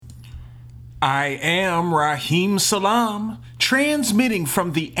I am Raheem Salam, transmitting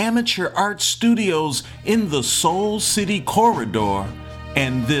from the Amateur Art Studios in the Soul City Corridor,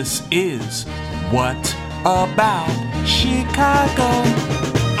 and this is What About Chicago?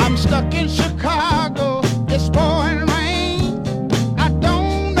 I'm stuck in Chicago, it's pouring rain. I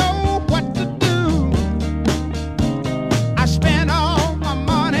don't know what to do. I spent all my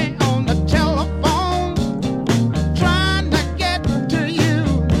money on the telephone, trying to get to you.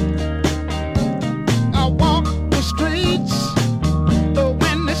 I walk the streets, the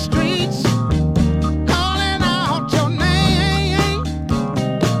windy streets, calling out your name.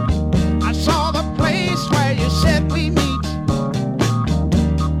 I saw the place where you said we meet,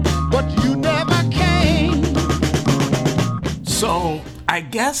 but you never came. So, I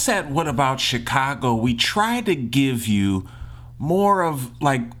guess at What About Chicago, we try to give you more of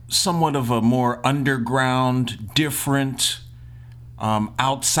somewhat of a more underground, different,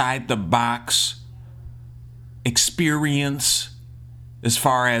 outside the box experience as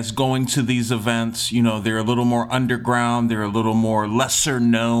far as going to these events. You know, they're a little more underground, they're a little more lesser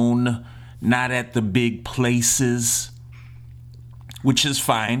known, not at the big places, which is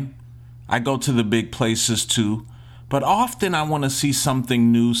fine. I go to the big places too, but often I want to see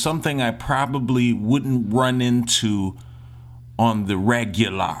something new, something I probably wouldn't run into on the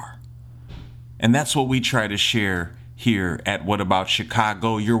regular. And that's what we try to share here at What About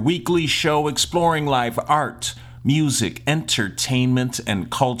Chicago, your weekly show exploring live art, music, entertainment,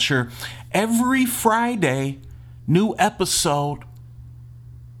 and culture. Every Friday, new episode,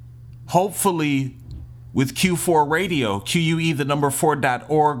 hopefully with Q4 Radio,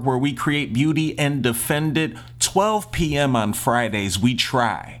 QUE4.org, where we create beauty and defend it. 12 p.m. on Fridays, we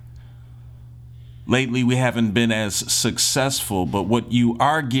try. Lately, we haven't been as successful, but what you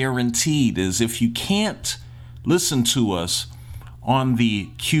are guaranteed is if you can't listen to us on the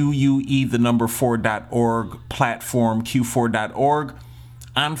QUE4.org platform, Q4.org,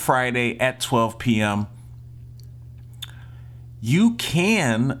 on Friday at 12 p.m., you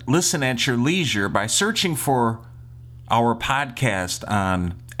can listen at your leisure by searching for our podcast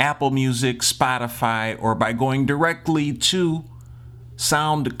on Apple Music, Spotify, or by going directly to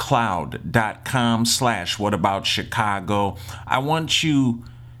soundcloud.com/whataboutchicago. I want you,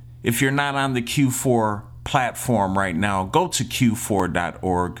 if you're not on the Q4 platform right now, go to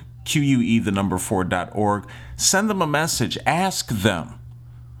Q4.org, QUE4.org. Send them a message. Ask them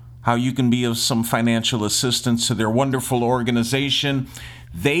how you can be of some financial assistance to their wonderful organization.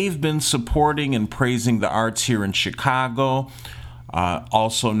 They've been supporting and praising the arts here in Chicago,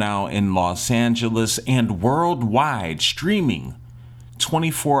 also now in Los Angeles, and worldwide, streaming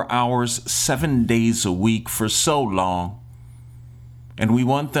 24 hours, 7 days a week for so long. And we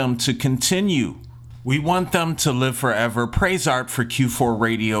want them to continue. We want them to live forever. Praise art for Q4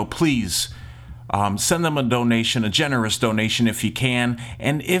 Radio. Please send them a donation, a generous donation if you can.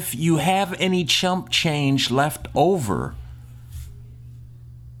 And if you have any chump change left over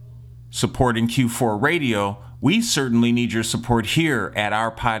supporting Q4 Radio, we certainly need your support here at our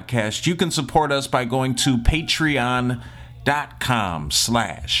podcast. You can support us by going to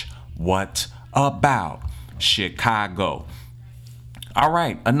patreon.com/whataboutchicago. All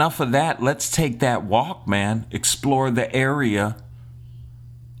right, enough of that. Let's take that walk, man. Explore the area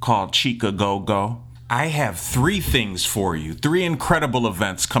called Chicago. I have 3 things for you. 3 incredible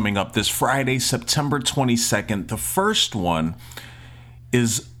events coming up this Friday, September 22nd. The first one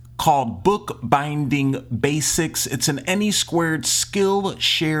is called Bookbinding Basics. It's an AnySquared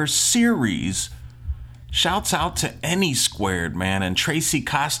Skillshare series. Shouts out to AnySquared, man, and Tracy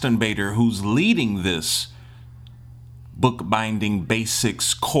Kostenbader, who's leading this Bookbinding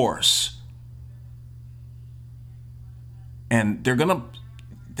Basics course. And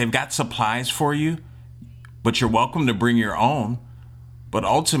they've got supplies for you, but you're welcome to bring your own. But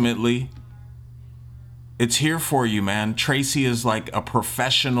ultimately, it's here for you, man. Tracy is like a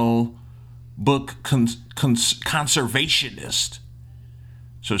professional book conservationist.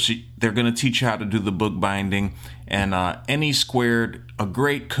 So they're going to teach you how to do the bookbinding. And AnySquared, a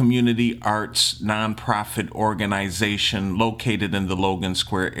great community arts nonprofit organization located in the Logan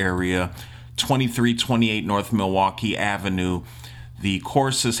Square area, 2328 North Milwaukee Avenue. The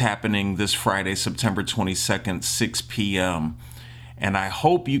course is happening this Friday, September 22nd, 6 p.m. And I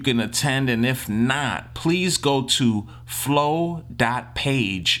hope you can attend. And if not, please go to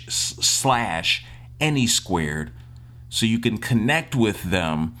flow.page/AnySquared so you can connect with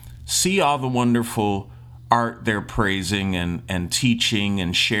them, see all the wonderful art they're praising and teaching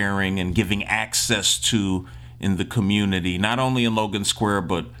and sharing and giving access to in the community, not only in Logan Square,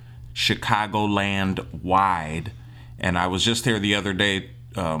 but Chicagoland wide. And I was just there the other day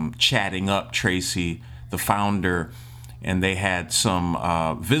chatting up Tracy, the founder, and they had some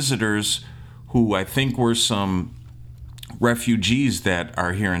visitors who I think were some refugees that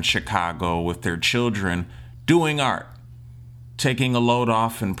are here in Chicago with their children doing art, taking a load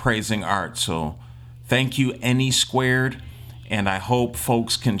off and praising art. So thank you, Any Squared. And I hope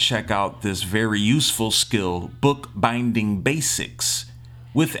folks can check out this very useful skill, Bookbinding Basics,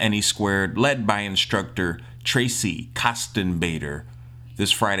 with Any Squared, led by instructor Tracy Kostenbader,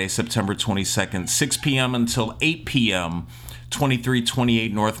 this Friday, September 22nd, 6 p.m. until 8 p.m.,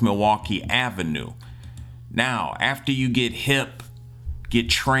 2328 North Milwaukee Avenue. Now, after you get hip, get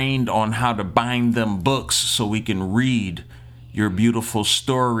trained on how to bind them books so we can read your beautiful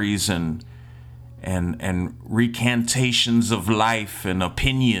stories and recantations of life and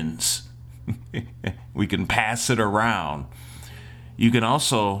opinions. We can pass it around. You can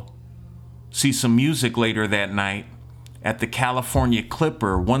also see some music later that night at the California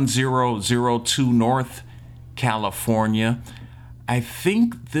Clipper, 1002 North California. I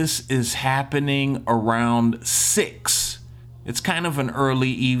think this is happening around 6. It's kind of an early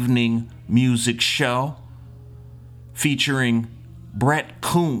evening music show featuring Brett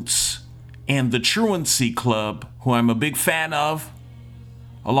Kuntz and the Truancy Club, who I'm a big fan of,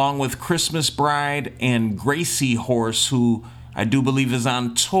 along with Christmas Bride and Gracie Horse, who I do believe is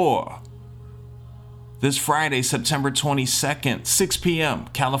on tour. This Friday, September 22nd, 6 p.m.,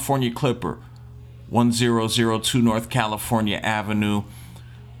 California Clipper, 1002 North California Avenue.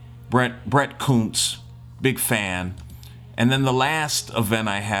 Brett Kuntz, big fan. And then the last event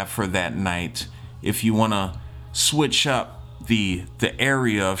I have for that night, if you want to switch up the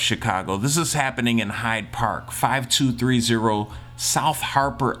area of Chicago, this is happening in Hyde Park, 5230 South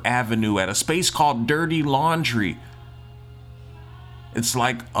Harper Avenue at a space called Dirty Laundry. It's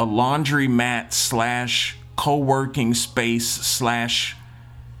like a laundromat slash co-working space slash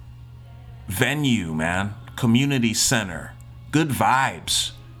venue, man. Community center. Good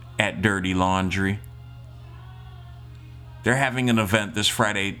vibes at Dirty Laundry. They're having an event this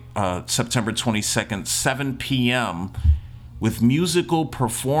Friday, September 22nd, 7 p.m. with musical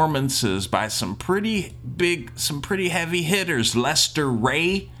performances by some pretty heavy hitters. Lester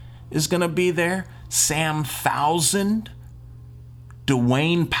Ray is going to be there. Sam Thousand.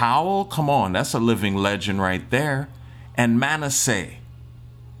 Dwayne Powell. Come on, that's a living legend right there. And Manasseh.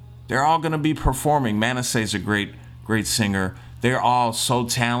 They're all going to be performing. Manasseh's a great singer. They're all so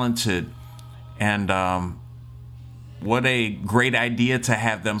talented. And what a great idea to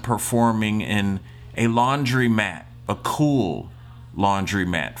have them performing in a laundromat. A cool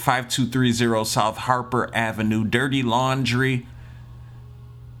laundromat. 5230 South Harper Avenue, Dirty Laundry.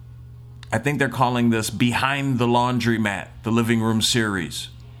 I think they're calling this Behind the Laundromat, the Living Room series.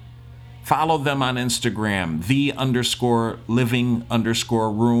 Follow them on Instagram,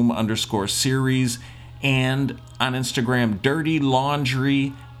 the_living_room_series, and on Instagram, Dirty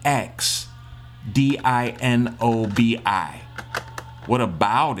Laundry X, DINOBI. What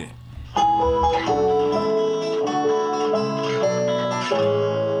about it?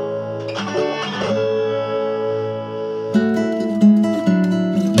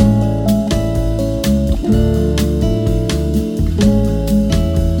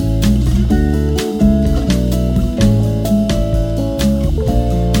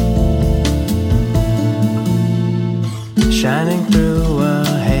 Shining through a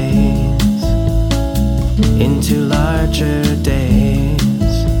haze into larger days.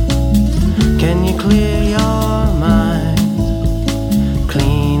 Can you clear your mind,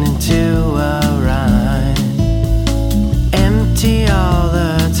 clean into a rhyme, empty all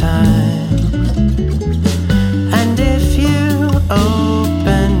the time? And if you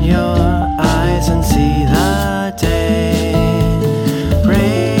open your eyes and see the day,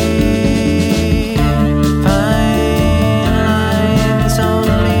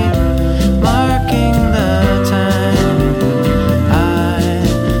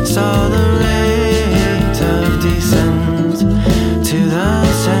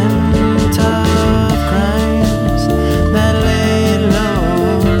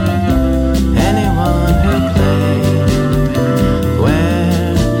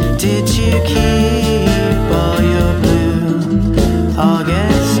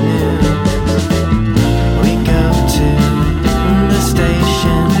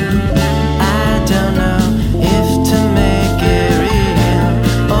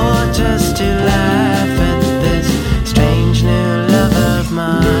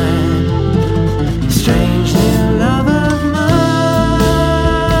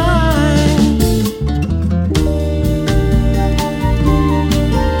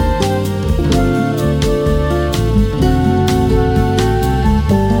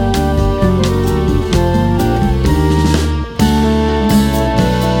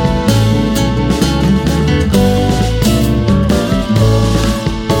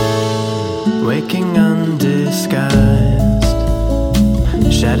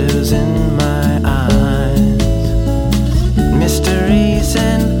 shadows in my eyes. Mysteries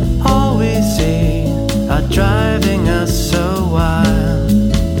and all we see are driving us so wild.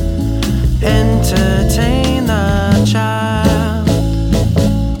 Entertain the child.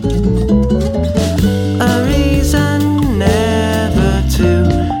 A reason never to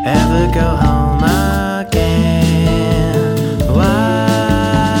ever go home again. Wise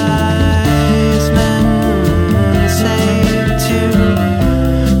men say to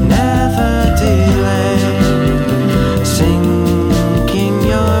never delay, sinking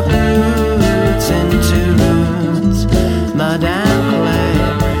your boots into roots, mud and clay.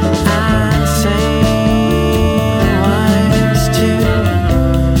 And same wise too,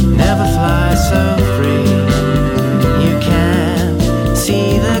 never fly so free. You can't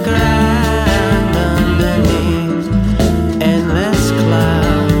see the ground underneath endless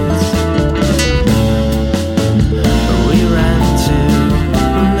clouds. We ran to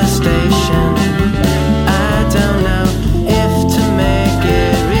the station. I don't know if to make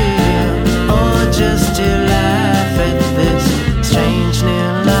it real or just to laugh at this strange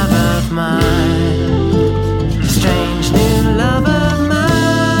new love of mine. Strange new love of mine.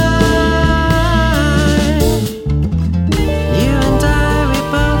 You and I, we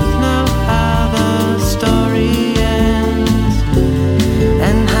both know how the story ends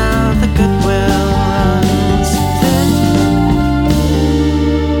and how the goodwill runs thin.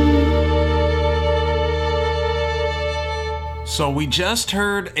 So we just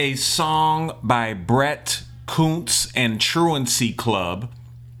heard a song by Brett Kuntz and Truancy Club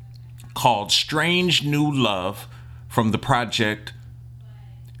called Strange New Love from the project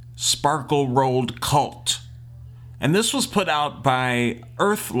Sparkle Rolled Cult. And this was put out by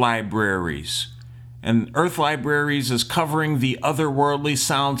Earth Libraries. And Earth Libraries is covering the otherworldly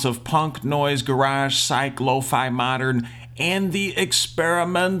sounds of punk, noise, garage, psych, lo-fi, modern, and the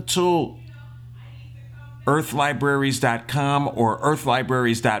experimental. Earthlibraries.com or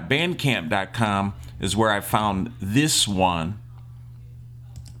earthlibraries.bandcamp.com is where I found this one.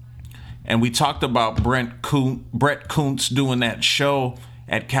 And we talked about Brett Kuntz doing that show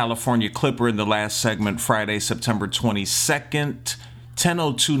at California Clipper in the last segment, Friday, September 22nd,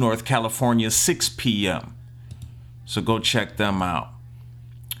 1002 North California, 6 p.m. So go check them out.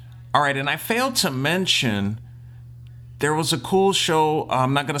 All right, and I failed to mention there was a cool show.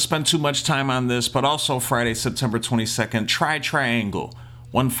 I'm not going to spend too much time on this, but also Friday, September 22nd, Triangle,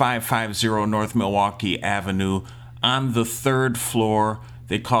 1550 North Milwaukee Avenue on the 3rd floor.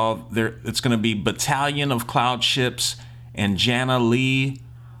 It's going to be Battalion of Cloud Ships and Jana Lee,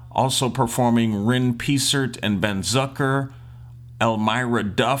 also performing Rin Piesert and Ben Zucker. Elmira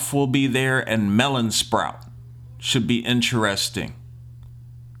Duff will be there, and Melon Sprout. Should be interesting.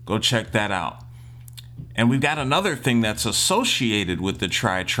 Go check that out. And we've got another thing that's associated with the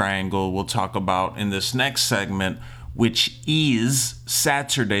Triangle we'll talk about in this next segment, which is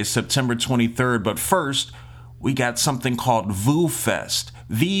Saturday, September 23rd. But first, we got something called VU Fest.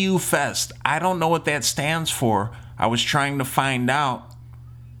 VU Fest. I don't know what that stands for. I was trying to find out.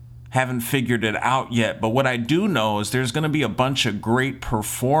 Haven't figured it out yet. But what I do know is there's going to be a bunch of great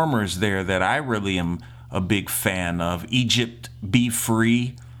performers there that I really am a big fan of. Egypt Be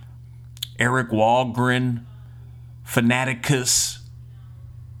Free, Eric Walgren, Fanaticus,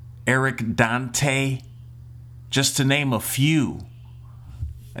 Eric Dante, just to name a few.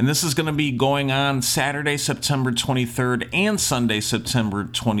 And this is going to be going on Saturday, September 23rd and Sunday, September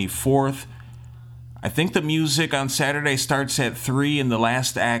 24th. I think the music on Saturday starts at 3 and the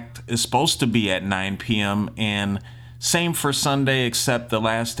last act is supposed to be at 9 p.m. And same for Sunday, except the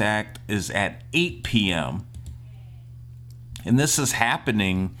last act is at 8 p.m. And this is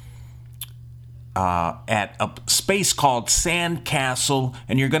happening at a space called Sandcastle,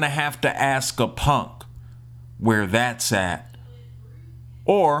 and you're going to have to ask a punk where that's at.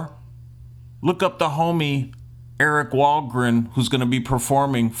 Or look up the homie Eric Walgren, who's going to be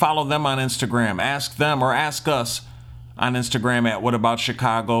performing. Follow them on Instagram. Ask them or ask us on Instagram at What About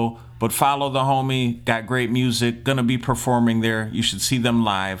Chicago. But follow the homie. Got great music. Going to be performing there. You should see them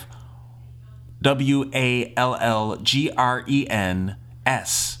live. WALLGRENS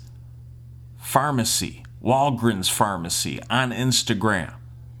Pharmacy. Walgren's Pharmacy on Instagram.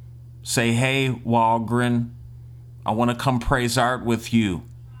 Say, hey, Walgren, I want to come praise art with you.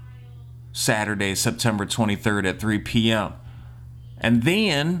 Saturday, September 23rd at 3 p.m. And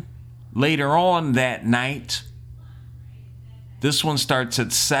then, later on that night, this one starts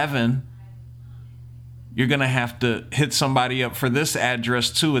at 7. You're going to have to hit somebody up for this address,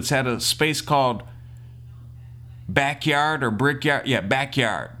 too. It's at a space called Backyard or Brickyard. Yeah,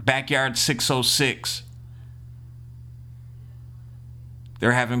 Backyard. Backyard 606.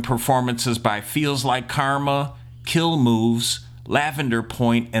 They're having performances by Feels Like Karma, Kill Moves, Lavender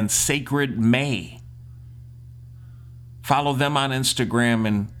Point, and Sacred May. Follow them on Instagram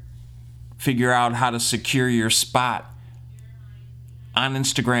and figure out how to secure your spot on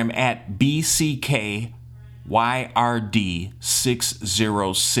Instagram at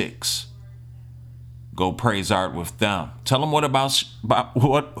BCKYRD606. Go praise art with them. Tell them what about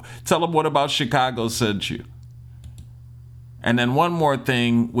Chicago sent you. And then one more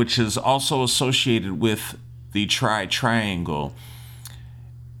thing, which is also associated with the Triangle.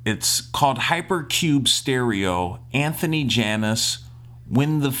 It's called Hypercube Stereo, Anthony Janis,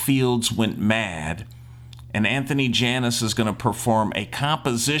 When the Fields Went Mad. And Anthony Janis is going to perform a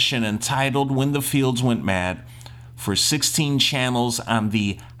composition entitled When the Fields Went Mad for 16 channels on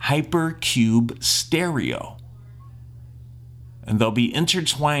the Hypercube Stereo. And they'll be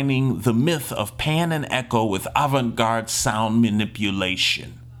intertwining the myth of pan and echo with avant-garde sound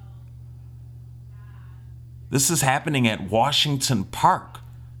manipulation. This is happening at Washington Park,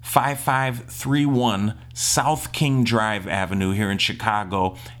 5531 South King Drive Avenue here in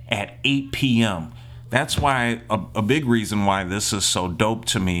Chicago at 8 p.m. That's why, a big reason why this is so dope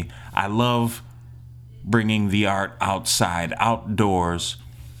to me. I love bringing the art outside, outdoors.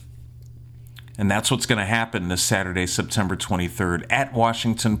 And that's what's going to happen this Saturday, September 23rd at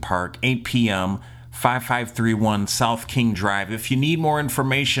Washington Park, 8 p.m., 5531 South King Drive. If you need more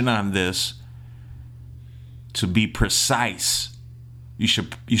information on this, to be precise, you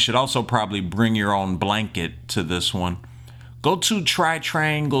should also probably bring your own blanket to this one. Go to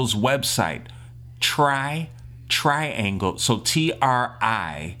Triangle's website, Triangle, so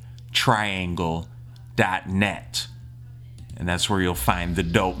TRI, triangle.net. And that's where you'll find the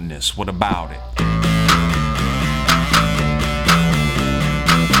dopeness. What about it?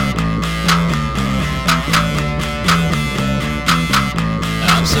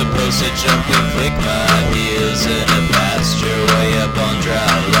 I'm supposed to jump and click my heels in a pasture way up on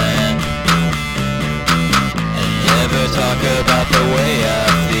dry land, and never talk about the way I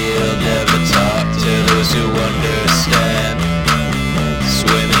feel, never talk to those who understand.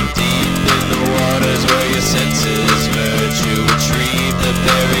 Swimming deep in the waters where your senses merge, you retrieve the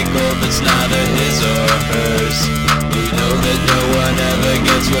very gold that's neither his or hers. You know that no one ever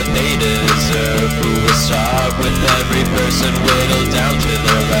gets what they deserve, who will starve with every person whittled down to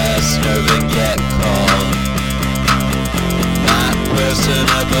their last nerve and get called not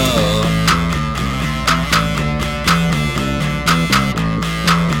personable.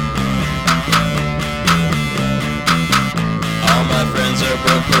 All my friends are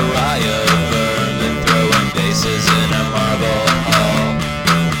broke pariah vermin throwing bases in a marble hall,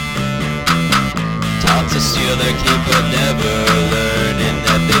 taught to steal their keep but never learning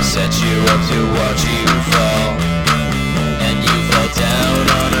that they set you up to watch you fall. And you fall down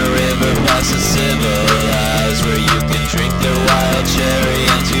on a river past the civilized, where you can drink their wild cherry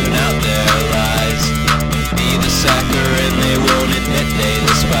and tune out their lies. Be the saccharine they won't admit they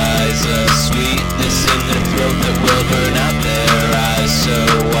despise, a sweetness in their throat that will burn out their eyes. So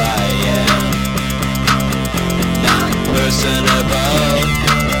I am not personable.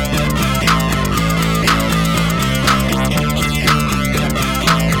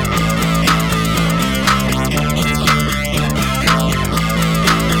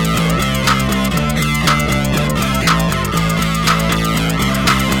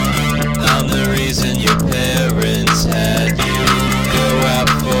 Your parents had you go out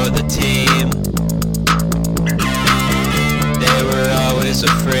for the team. They were always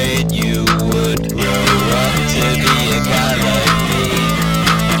afraid you would grow up to be a guy like me,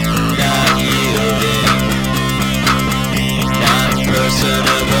 not yielding, not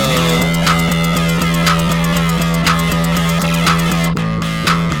personable.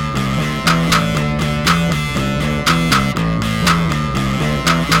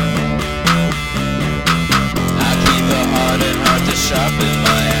 Sharpen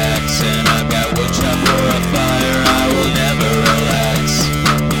my axe, and I've got wood chop for a fire. I will never relax.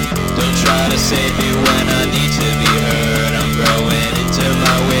 Don't try to save me when I need to be heard. I'm growing into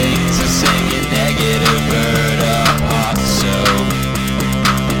my wings, a singing negative bird. A hawk, so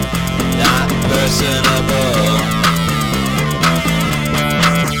not personable.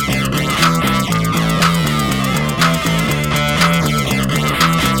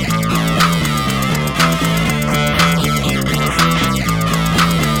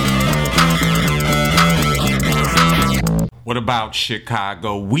 What about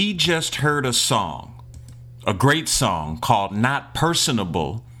Chicago? We just heard a song, a great song called Not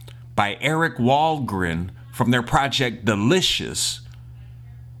Personable by Eric Walgren from their project Delicious.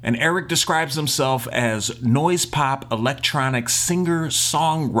 And Eric describes himself as noise pop electronic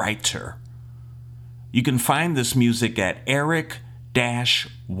singer-songwriter. You can find this music at Eric-Wallgren,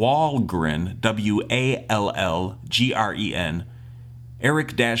 Wallgren,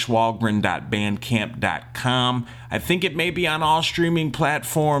 eric-wallgren.bandcamp.com. I think it may be on all streaming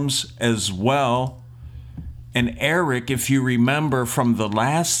platforms as well. And Eric, if you remember from the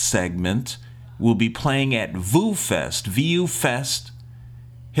last segment, will be playing at VU Fest, VU Fest.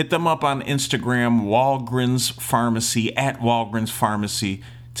 Hit them up on Instagram, Wallgren's Pharmacy, at Wallgren's Pharmacy,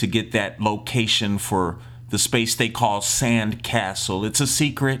 to get that location for the space they call Sandcastle. It's a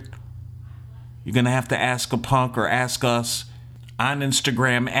secret. You're going to have to ask a punk or ask us on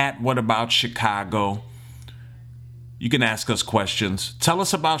Instagram at What About Chicago. You can ask us questions. Tell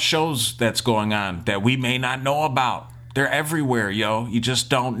us about shows that's going on that we may not know about. They're everywhere, yo. You just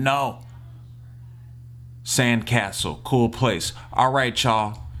don't know. Sandcastle, cool place. All right,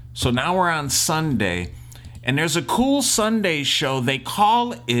 y'all. So now we're on Sunday, and there's a cool Sunday show. They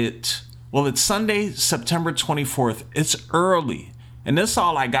call it, well, it's Sunday, September 24th. It's early, and this is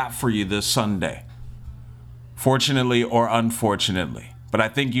all I got for you this Sunday. Fortunately or unfortunately. But I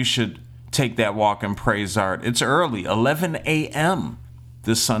think you should take that walk and praise art. It's early, 11 a.m.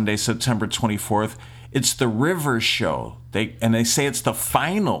 this Sunday, September 24th. It's the River Show. They say it's the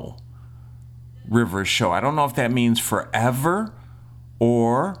final River Show. I don't know if that means forever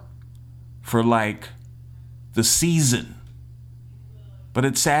or for like the season. But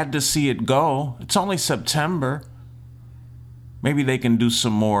it's sad to see it go. It's only September. Maybe they can do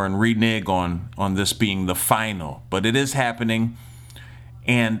some more and renege on this being the final. But it is happening.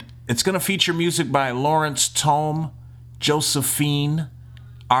 And it's going to feature music by Lawrence Tome, Josephine,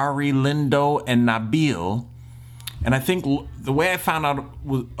 Ari Lindo, and Nabil. And I think the way I found out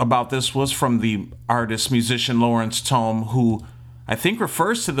about this was from the artist, musician Lawrence Tome, who I think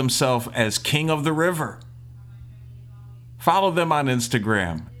refers to themselves as King of the River. Follow them on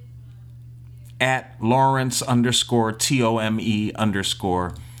Instagram at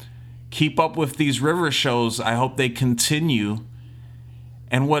Lawrence_TOME_. Keep up with these river shows. I hope they continue.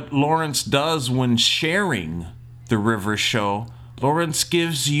 And what Lawrence does when sharing the river show, Lawrence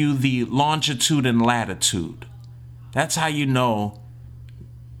gives you the longitude and latitude. That's how you know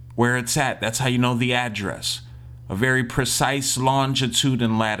where it's at. That's how you know the address. A very precise longitude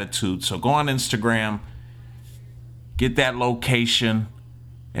and latitude. So go on Instagram, get that location,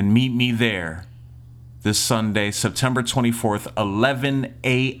 and meet me there this Sunday, September 24th, 11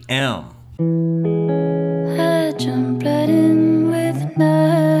 a.m. I jump right in with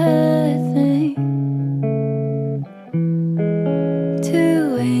nothing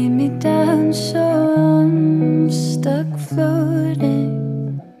to weigh me down, so I'm stuck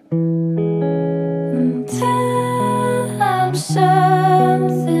floating until I'm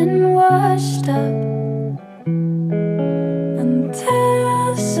something washed up,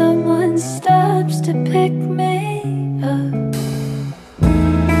 until someone stops to pick me up.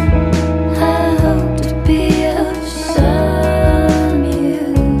 I hope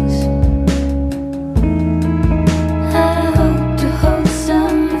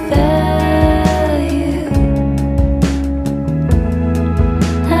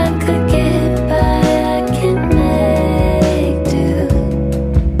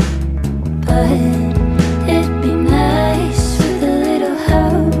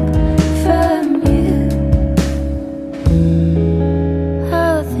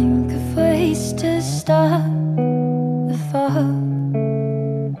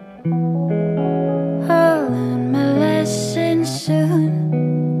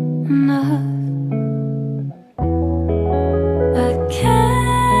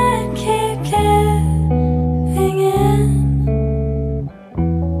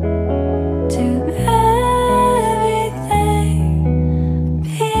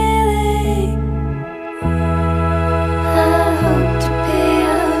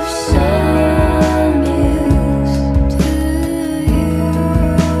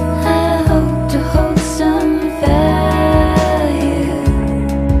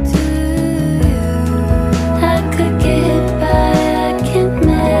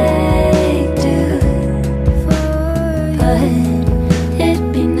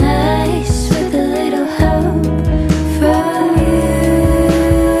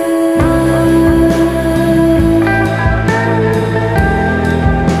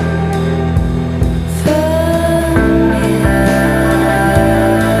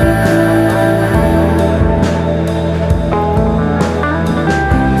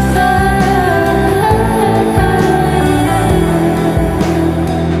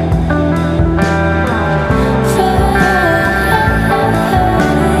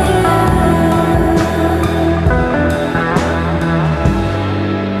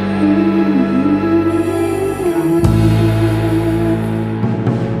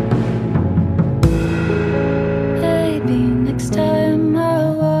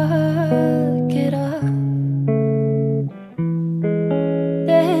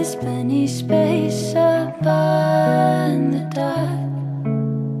spinny space upon the dark.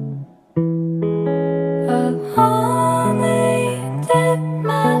 I'll only dip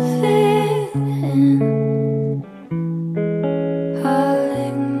my feet in. I'll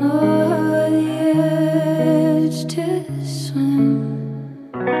ignore the urge to swim.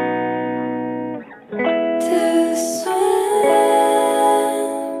 To swim.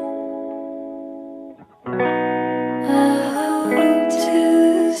 I hope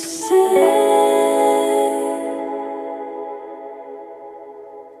to sing.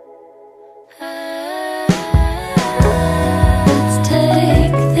 Let's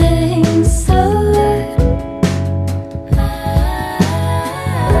take things slow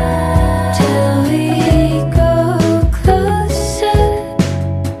till we go closer.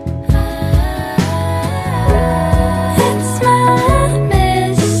 It's my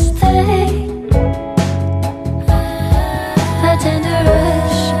mistake. I tend to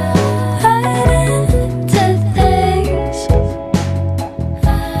rush right into things.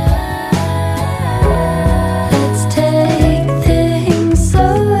 Let's take things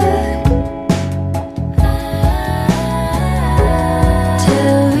slower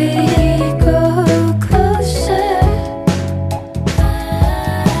till we go closer.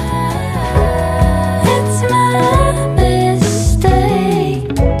 It's my mistake.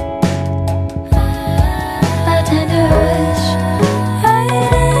 I tend to rush right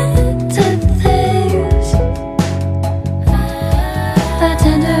into things. I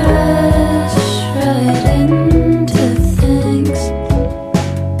tend to rush right into things.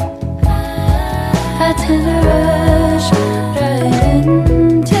 I tend to rush right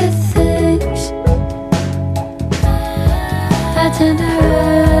into things. I tend to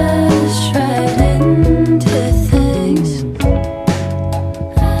rush right into things.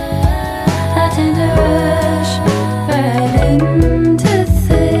 I tend to rush right into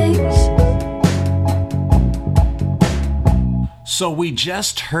things. So we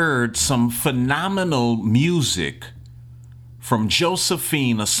just heard some phenomenal music from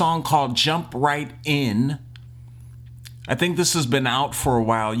Josephine, a song called Jump Right In. I think this has been out for a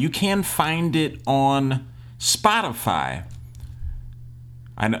while. You can find it on Spotify.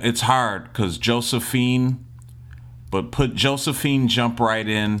 I know it's hard because Josephine, but put Josephine Jump Right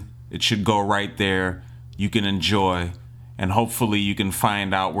In. It should go right there. You can enjoy, and hopefully you can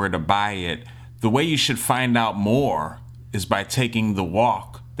find out where to buy it. The way you should find out more is by taking the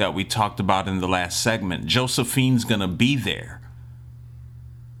walk that we talked about in the last segment. Josephine's going to be there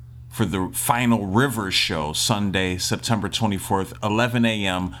for the final River Show, Sunday, September 24th, 11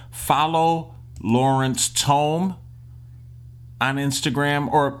 a.m. Follow Lawrence Tome on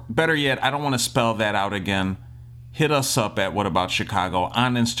Instagram, or better yet, I don't want to spell that out again. Hit us up at What About Chicago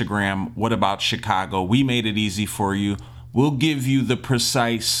on Instagram, What About Chicago. We made it easy for you. We'll give you the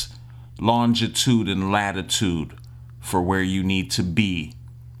precise longitude and latitude for where you need to be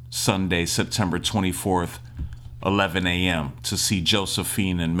Sunday, September 24th, 11 a.m. to see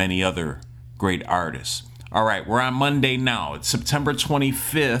Josephine and many other great artists. All right, we're on Monday now. It's September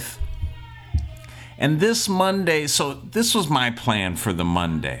 25th. And this Monday, so this was my plan for the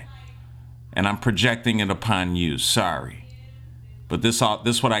Monday. And I'm projecting it upon you. Sorry. But this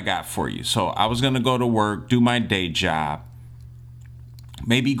is what I got for you. So I was going to go to work, do my day job.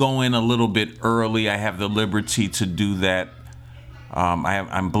 Maybe go in a little bit early. I have the liberty to do that.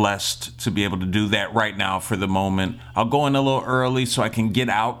 I'm blessed to be able to do that right now for the moment. I'll go in a little early so I can get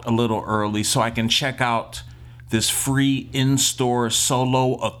out a little early so I can check out this free in-store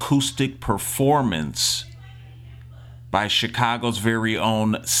solo acoustic performance by Chicago's very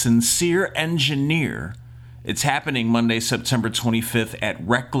own Sincere Engineer. It's happening Monday, September 25th at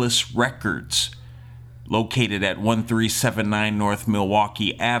Reckless Records, located at 1379 North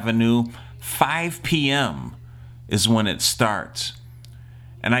Milwaukee Avenue. 5 p.m. is when it starts.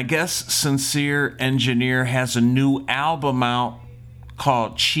 And I guess Sincere Engineer has a new album out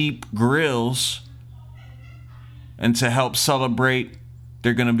called Cheap Grills. And to help celebrate,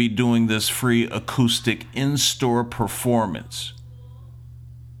 they're going to be doing this free acoustic in-store performance.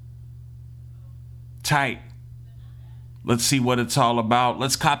 Tight. Let's see what it's all about.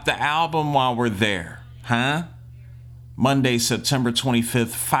 Let's cop the album while we're there, huh? Monday, September 25th,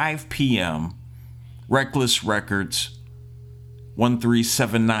 5 p.m. Reckless Records,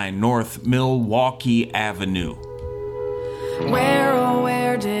 1379 North Milwaukee Avenue. Where, oh,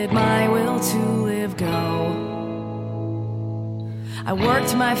 where did my will to live go? I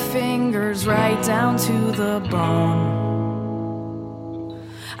worked my fingers right down to the bone.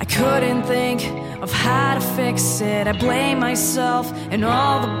 I couldn't think of how to fix it. I blame myself and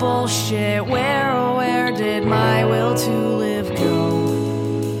all the bullshit. Where, oh, where did my will to live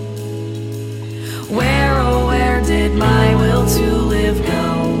go?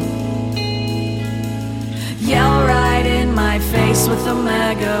 voice with a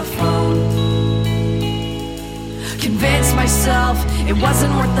megaphone. Convinced myself it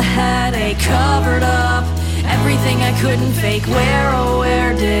wasn't worth the headache. Covered up everything I couldn't fake. Where, oh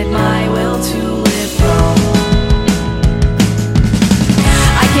where did my will to live go?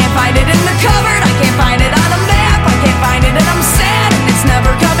 I can't find it in the cupboard, I can't find it on a map, I can't find it and I'm sad and it's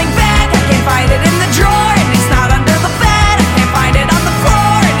never coming back. I can't find it in the drawer and it's not under the bed. I can't find it on the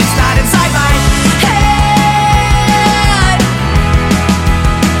floor and it's not inside my head.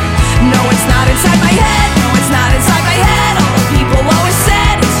 No, it's not inside my head. No, it's not inside my head. All the people always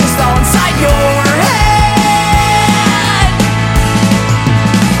said it's just all inside your head.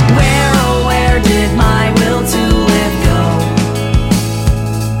 Where, oh where did my will to live go?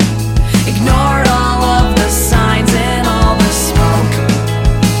 Ignored all of the signs and all the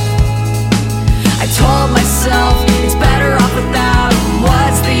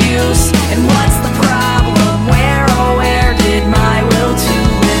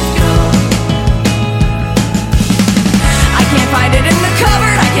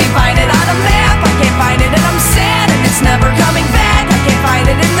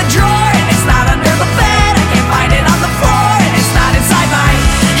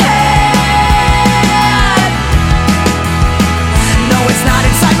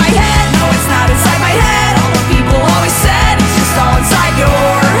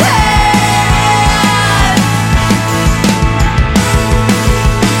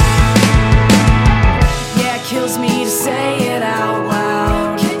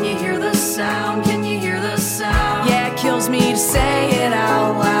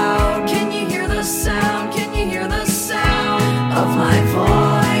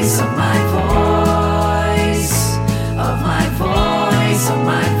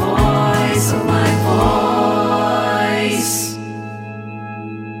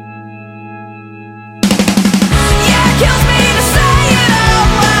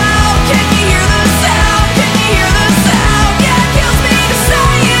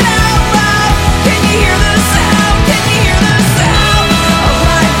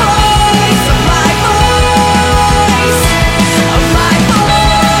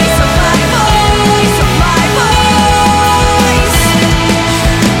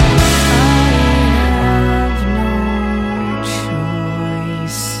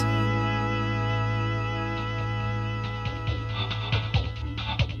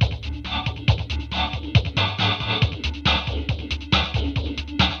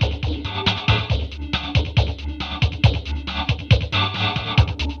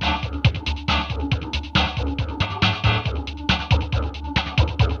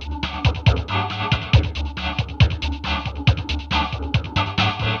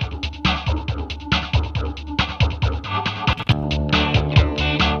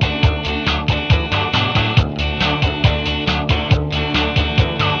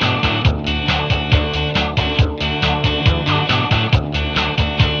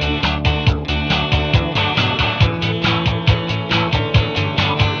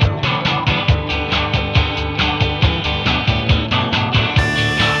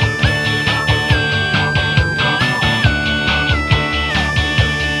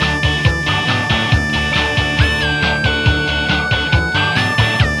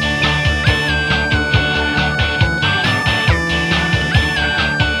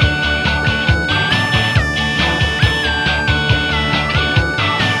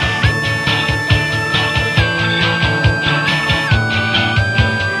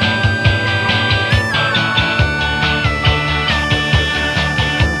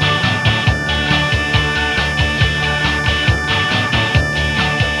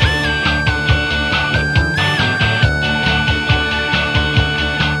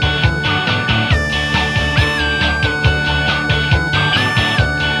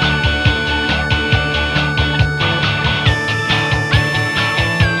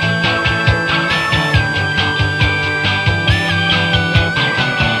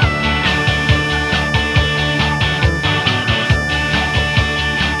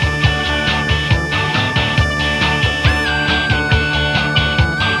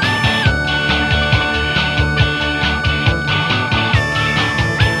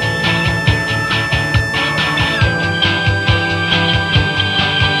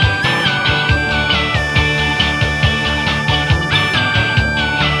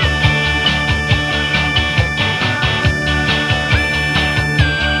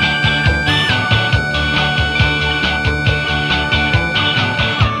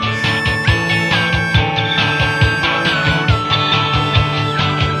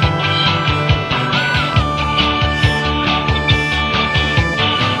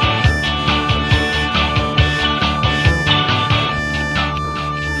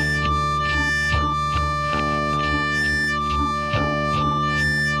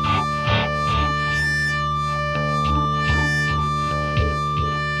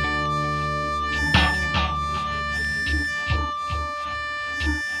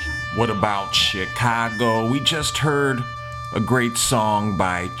What about Chicago? We just heard a great song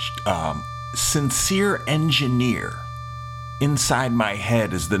by Sincere Engineer. Inside My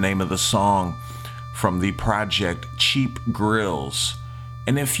Head is the name of the song from the project Cheap Grills.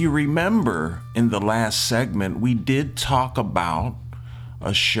 And if you remember in the last segment, we did talk about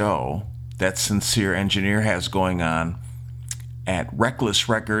a show that Sincere Engineer has going on at Reckless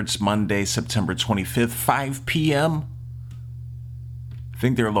Records Monday, September 25th, 5 p.m. I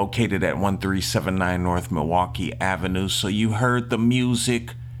think they're located at 1379 North Milwaukee Avenue. So you heard the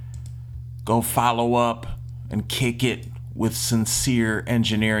music. Go follow up and kick it with Sincere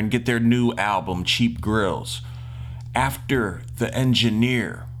Engineer and get their new album, Cheap Grills. After The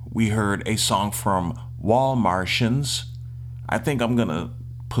Engineer, we heard a song from Wall Martians. I think I'm going to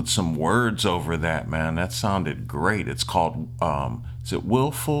put some words over that, man. That sounded great. It's called, is it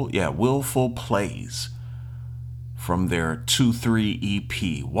Willful? Yeah, Willful Plays. From their 2-3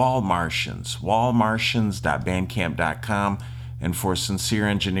 EP, Wall Martians, wallmartians.bandcamp.com, and for Sincere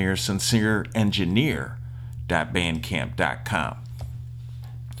Engineer, sincereengineer.bandcamp.com.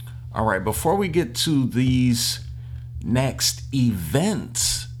 All right, before we get to these next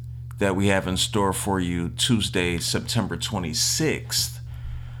events that we have in store for you Tuesday, September 26th,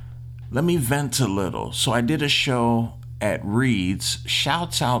 let me vent a little. So I did a show at Reed's.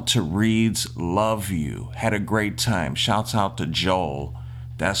 Shouts out to Reed's, love you. Had a great time. Shouts out to Joel.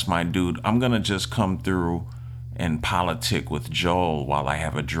 That's my dude. I'm going to just come through and politic with Joel while I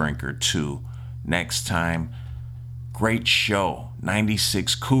have a drink or two next time. Great show.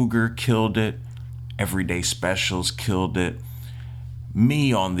 96 Cougar killed it. Everyday Specials killed it.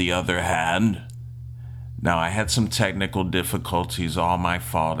 Me, on the other hand, now I had some technical difficulties. All my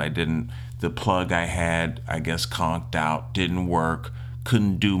fault. The plug I had, I guess, conked out, didn't work,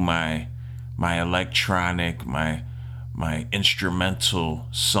 couldn't do my electronic, my instrumental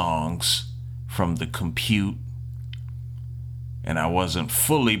songs from the compute, and I wasn't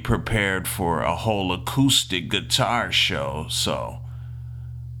fully prepared for a whole acoustic guitar show, so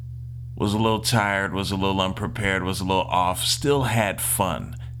was a little tired, was a little unprepared, was a little off, still had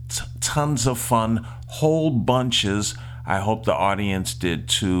fun, tons of fun, whole bunches. I hope the audience did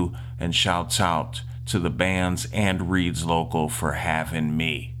too. And shouts out to the bands and Reed's Local for having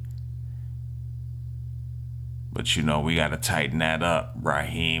me. But you know, we got to tighten that up,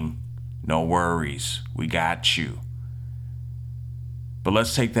 Raheem. No worries. We got you. But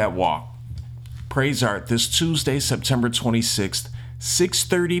let's take that walk. Praise Art this Tuesday, September 26th,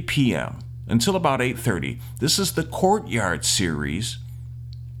 6:30 p.m. until about 8:30. This is the Courtyard series.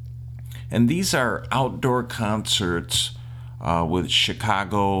 And these are outdoor concerts with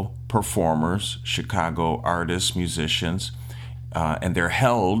Chicago performers, Chicago artists, musicians, and they're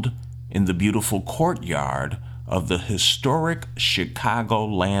held in the beautiful courtyard of the historic Chicago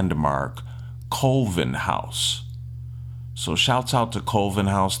landmark, Colvin House. So shouts out to Colvin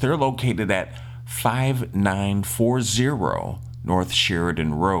House. They're located at 5940 North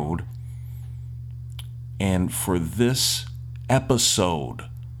Sheridan Road. And for this episode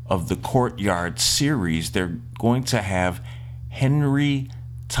of the Courtyard series, they're going to have Henry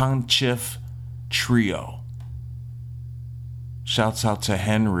Tanchif Trio. Shouts out to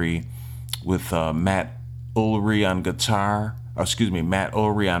Henry with Matt Ulrey on guitar, Matt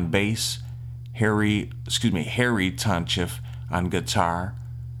Ulrey on bass, Harry Tanchif on guitar,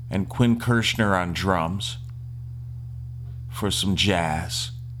 and Quinn Kirshner on drums for some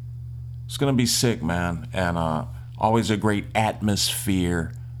jazz. It's gonna be sick, man, and always a great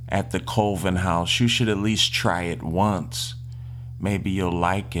atmosphere at the Colvin House. You should at least try it once. Maybe you'll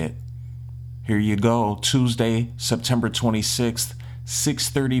like it. Here you go. Tuesday, September 26th,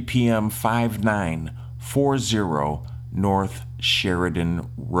 6:30 p.m., 5940 North Sheridan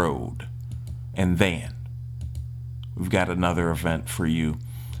Road. And then we've got another event for you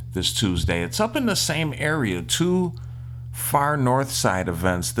this Tuesday. It's up in the same area, two far north side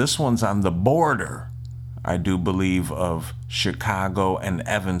events. This one's on the border, I do believe, of Chicago and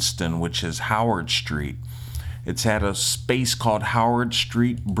Evanston, which is Howard Street. It's at a space called Howard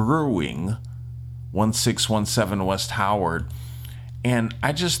Street Brewing, 1617 West Howard. And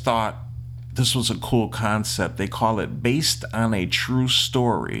I just thought this was a cool concept. They call it Based on a True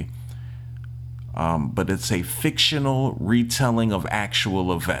Story, but it's a fictional retelling of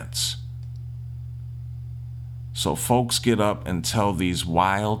actual events. So folks get up and tell these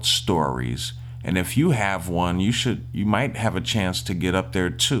wild stories. And if you have one, you might have a chance to get up there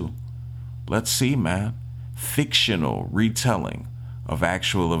too. Let's see, man. Fictional retelling of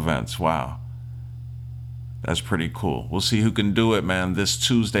actual events. Wow. That's pretty cool. We'll see who can do it, man. This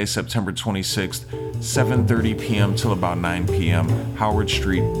Tuesday, September 26th, 7:30 p.m. till about 9 p.m. Howard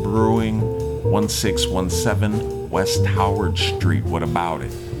Street Brewing, 1617 West Howard Street. What about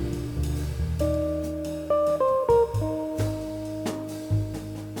it?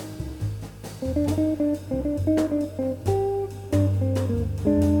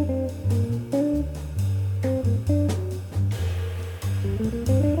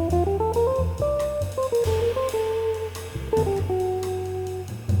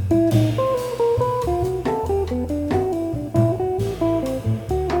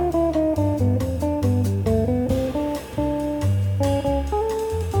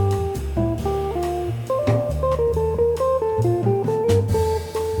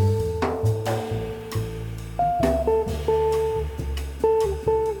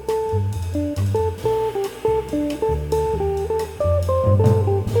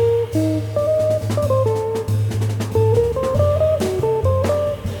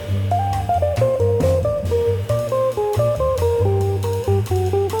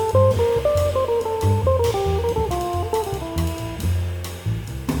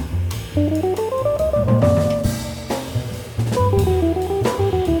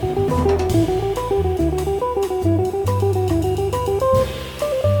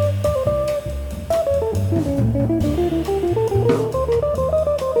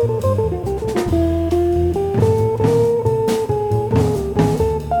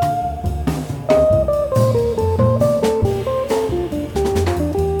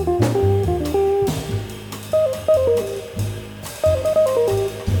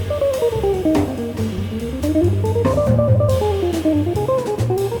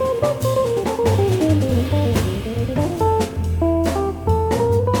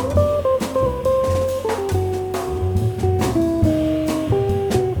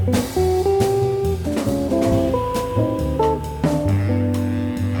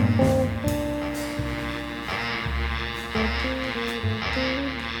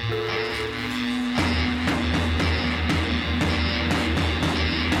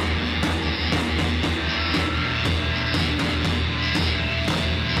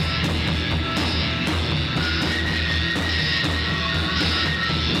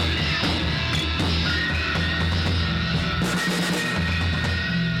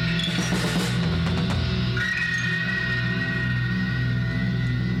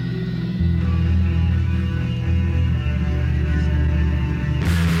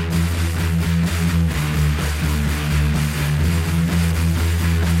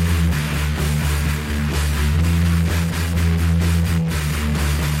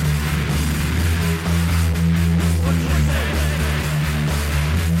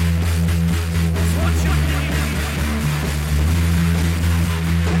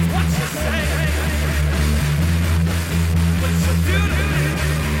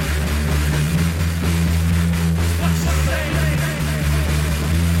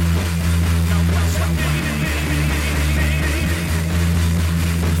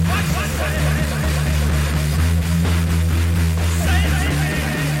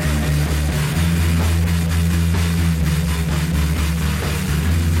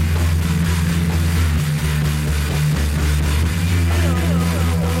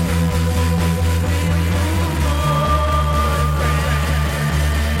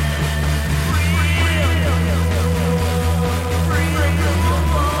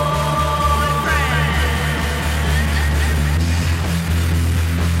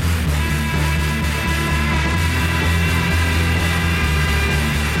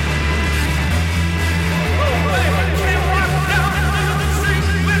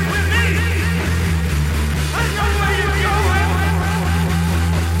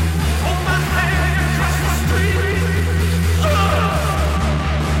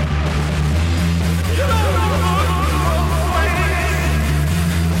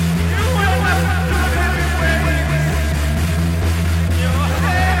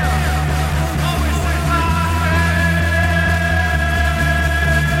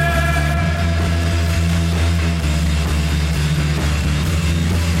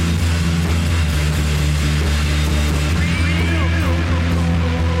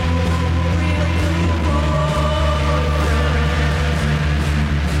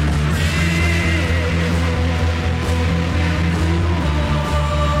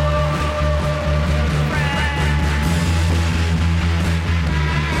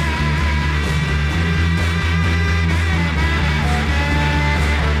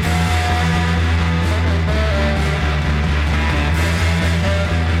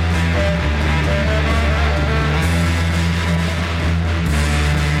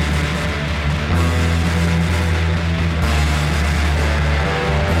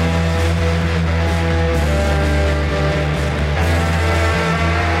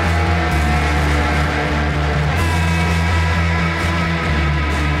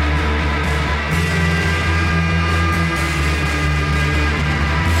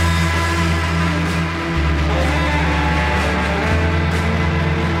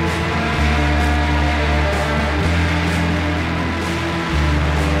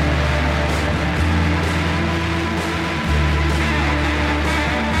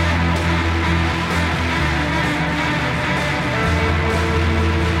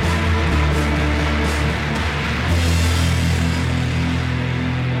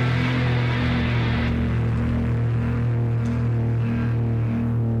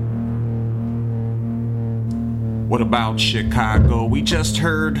 What about Chicago? We just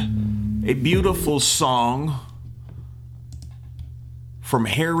heard a beautiful song from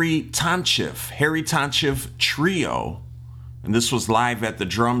Harry Tonchev Trio, and this was live at the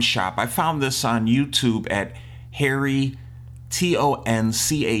Drum Shop. I found this on YouTube at Harry Tonchev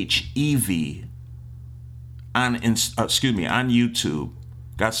on YouTube.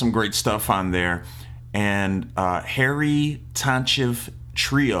 Got some great stuff on there, and Harry Tonchev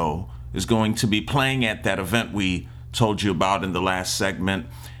Trio is going to be playing at that event we told you about in the last segment,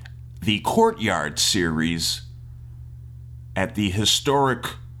 the Courtyard series at the historic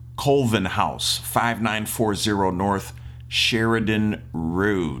Colvin House, 5940 North Sheridan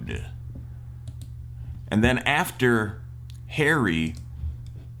Road. And then after Harry,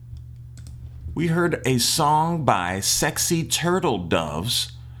 we heard a song by Sexy Turtle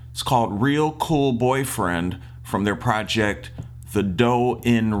Doves. It's called Real Cool Boyfriend from their project The Doe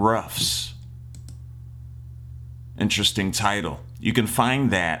in Roughs. Interesting title. You can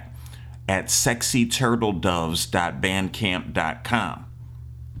find that at sexyturtledoves.bandcamp.com.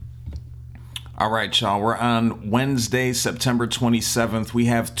 All right, y'all, we're on Wednesday, September 27th. We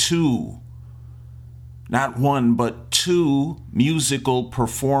have not one, but two musical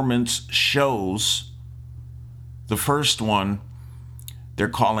performance shows. The first one, they're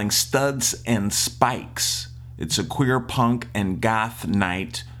calling Studs and Spikes. It's a queer punk and goth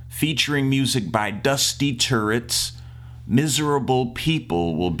night featuring music by Dusty Turrets. Miserable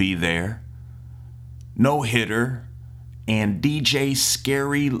People will be there. No Hitter and DJ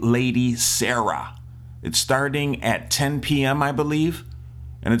Scary Lady Sarah. It's starting at 10 p.m., I believe,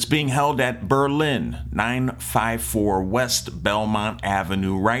 and it's being held at Berlin, 954 West Belmont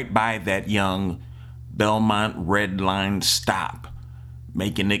Avenue, right by that young Belmont Red Line stop,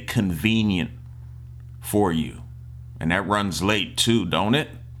 making it convenient for you. And that runs late too, don't it?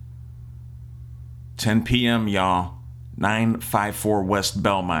 10 p.m., y'all, 954 West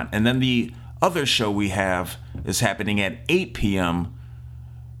Belmont. And then the other show we have is happening at 8 p.m.,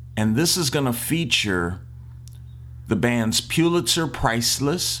 and this is going to feature the bands Pulitzer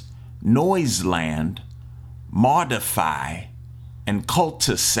Priceless, Noiseland, Modify, and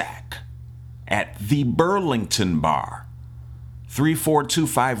Cul-de-sac at the Burlington Bar,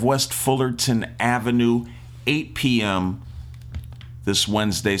 3425 West Fullerton Avenue, 8 p.m. this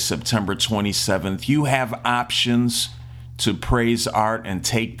Wednesday, September 27th. You have options to praise art and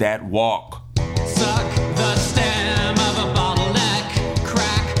take that walk. Suck the stem of a bottleneck,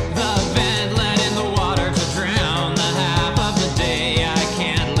 crack the vent, let in the water to drown the half of the day I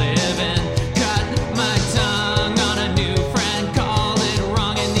can't live in. Cut my tongue on a new friend, called it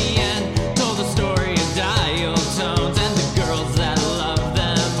wrong in the end. Told the story of dial tones and the girls that love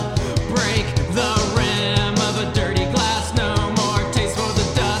them. Break the rim of a dirty glass, no more taste for the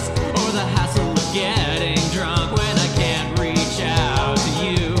dust or the hassle of getting drunk when I can't reach out to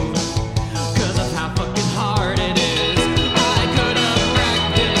you. 'Cause of how fucking hard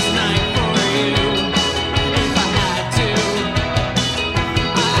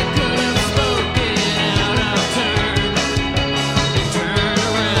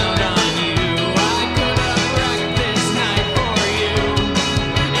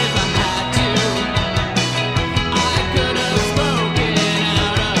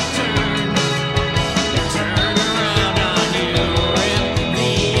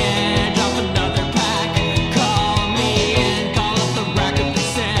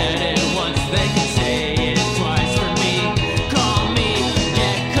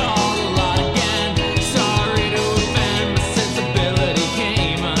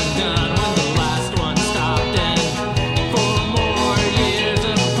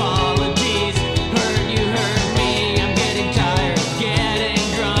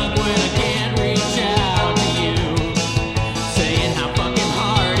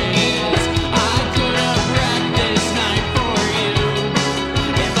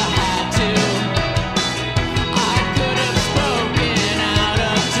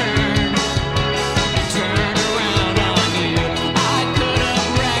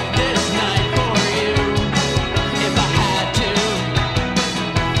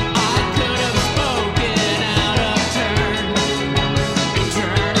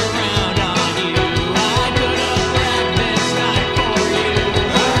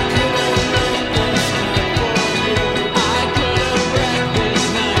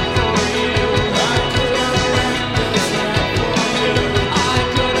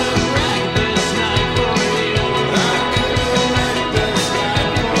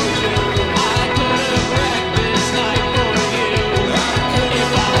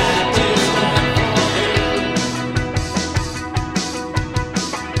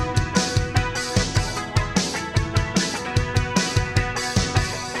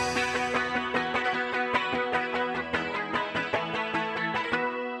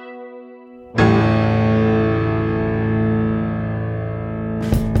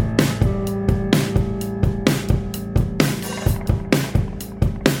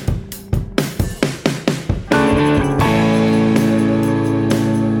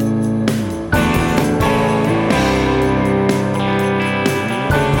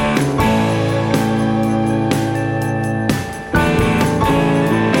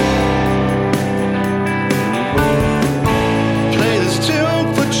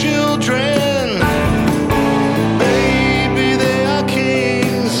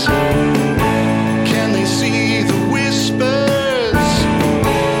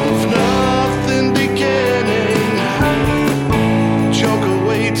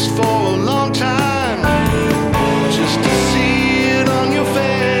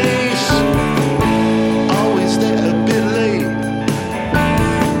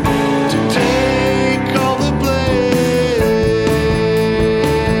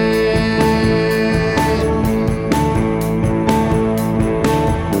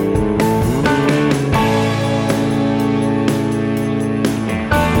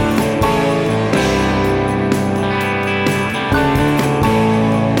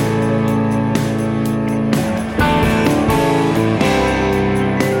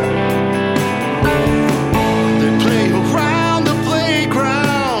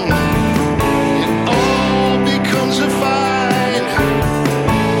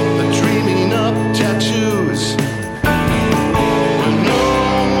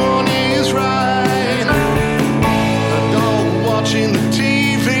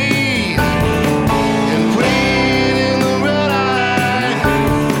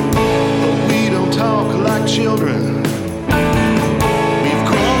children. We've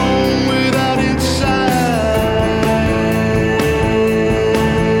grown without insight.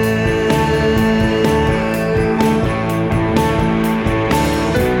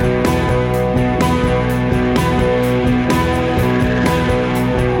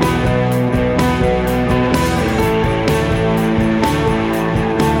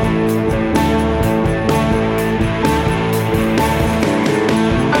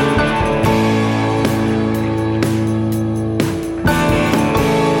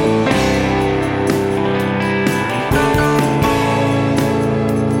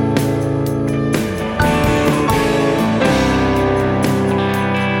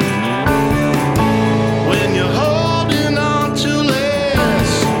 When you're holding on to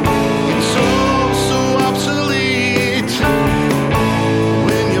less, it's all so obsolete.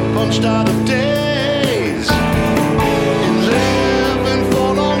 When you're punched out of days, in 11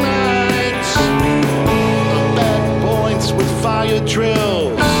 for long nights, the bad points with fire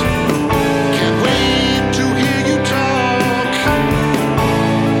drills. Can't wait to hear you talk,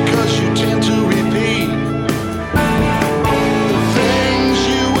 'cause you tend to repeat the things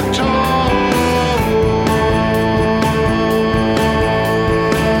you were taught.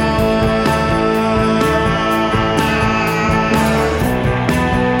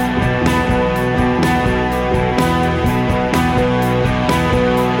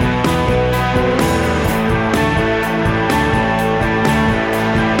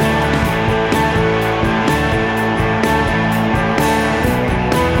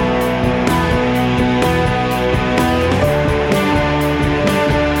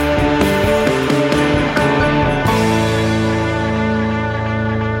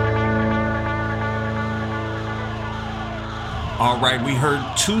 All right, we heard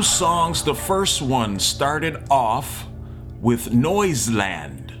two songs. The first one started off with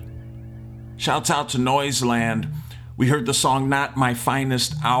Noiseland. Shouts out to Noiseland. We heard the song Not My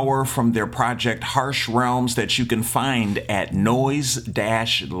Finest Hour from their project Harsh Realms that you can find at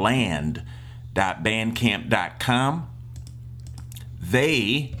noise-land.bandcamp.com.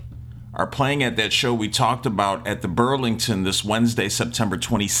 They are playing at that show we talked about at the Burlington this Wednesday, September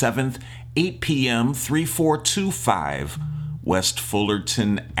 27th, 8 p.m., 3425 West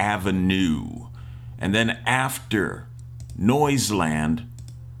Fullerton Avenue. And then after Noiseland,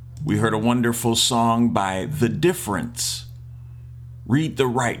 we heard a wonderful song by The Difference. Read the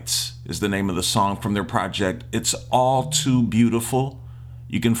Rights is the name of the song from their project. It's All Too Beautiful.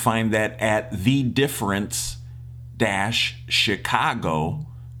 You can find that at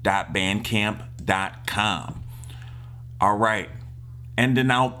thedifference-chicago.bandcamp.com. All right, ending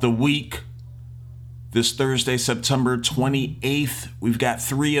out the week. This Thursday, September 28th, we've got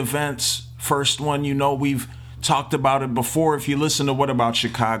 3 events. First one, you know, we've talked about it before. If you listen to What About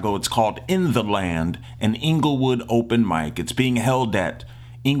Chicago, it's called In the Land, an Inglewood open mic. It's being held at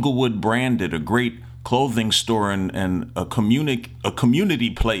Inglewood Branded, a great clothing store and a community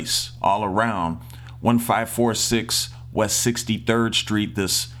place all around. 1546 West 63rd Street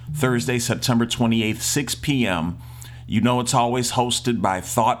this Thursday, September 28th, 6 p.m. You know it's always hosted by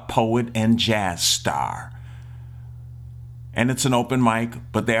Thought Poet and Jazz Star. And it's an open mic,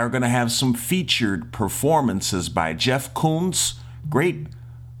 but they are going to have some featured performances by Jeff Koons, great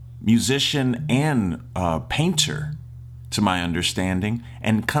musician and painter, to my understanding,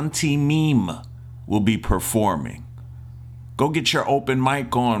 and Cunty Meme will be performing. Go get your open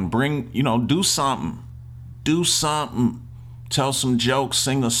mic on. Do something. Do something. Tell some jokes,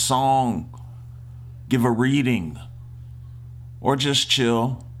 sing a song, give a reading. Or just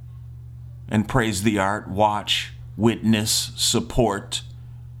chill and praise the art, watch, witness, support.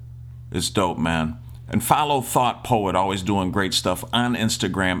 It's dope, man. And follow Thought Poet, always doing great stuff on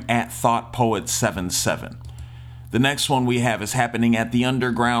Instagram at ThoughtPoet77. The next one we have is happening at the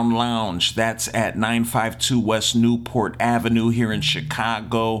Underground Lounge. That's at 952 West Newport Avenue here in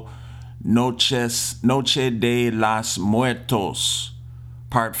Chicago. Noche de los Muertos,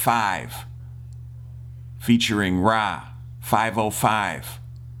 Part 5, featuring Ra. 505,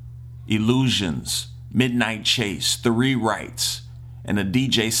 Illusions, Midnight Chase, The Rewrites, and a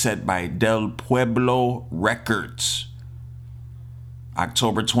DJ set by Del Pueblo Records.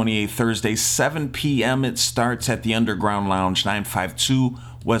 October 28th, Thursday, 7 p.m. It starts at the Underground Lounge, 952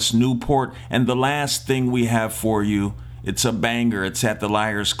 West Newport. And the last thing we have for you, it's a banger. It's at the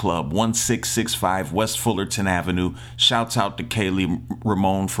Liars Club, 1665 West Fullerton Avenue. Shouts out to Kaylee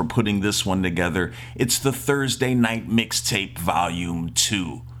Ramone for putting this one together. It's the Thursday Night Mixtape Volume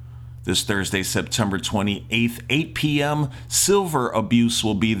 2. This Thursday, September 28th, 8 p.m., Silver Abuse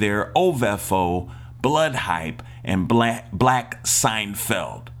will be there, OVFO, Blood Hype, and Black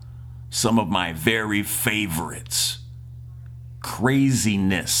Seinfeld. some of my very favorites.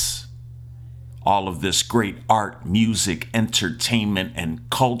 Craziness. All of this great art, music, entertainment, and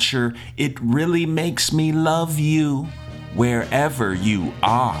culture, it really makes me love you wherever you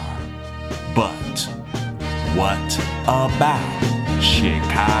are. But what about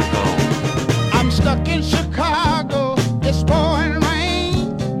Chicago? I'm stuck in Chicago. It's pouring